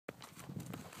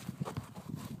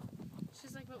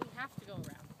have to go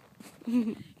around.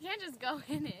 You can't just go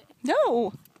in it.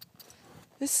 No.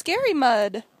 It's scary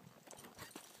mud.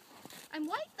 I'm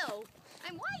white though.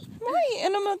 I'm white. Right,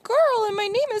 and I'm a girl, and my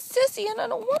name is Sissy, and I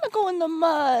don't want to go in the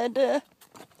mud.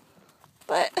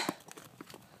 But I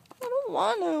don't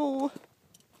want to.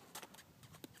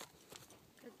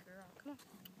 Good girl. Come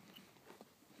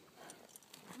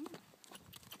on.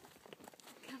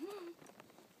 Come on.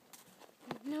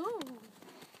 No.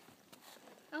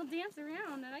 I'll dance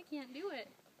around, and I can't do it.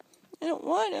 I don't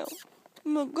want to.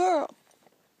 I'm a girl.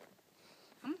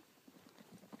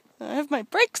 I have my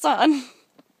brakes on.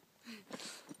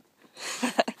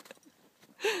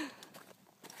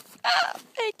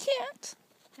 I can't.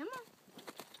 Come on.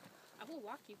 I will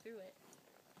walk you through it.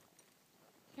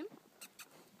 Come.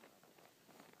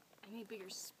 I need bigger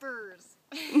spurs.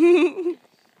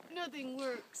 Nothing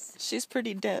works. She's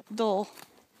pretty dull.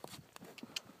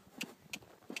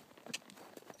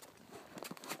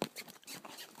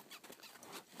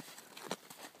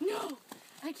 No,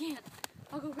 I can't.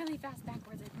 I'll go really fast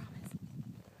backwards, I promise.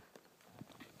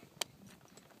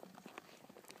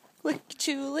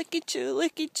 Licky-choo, licky-choo,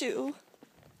 licky-choo.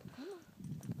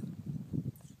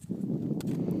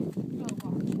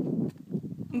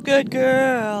 Good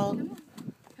girl. Come on.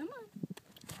 Come on.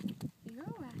 You're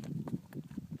all right.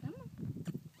 Come on.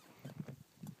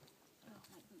 Oh,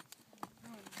 my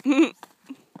goodness.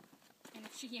 And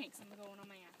if she yanks, I'm going on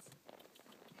my ass.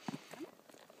 Come on.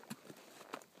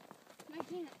 I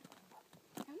can't.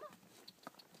 Come on.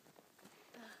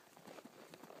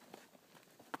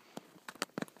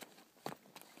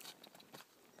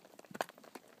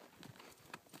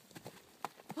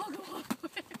 I'll go over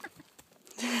there.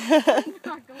 I'm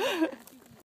not going there.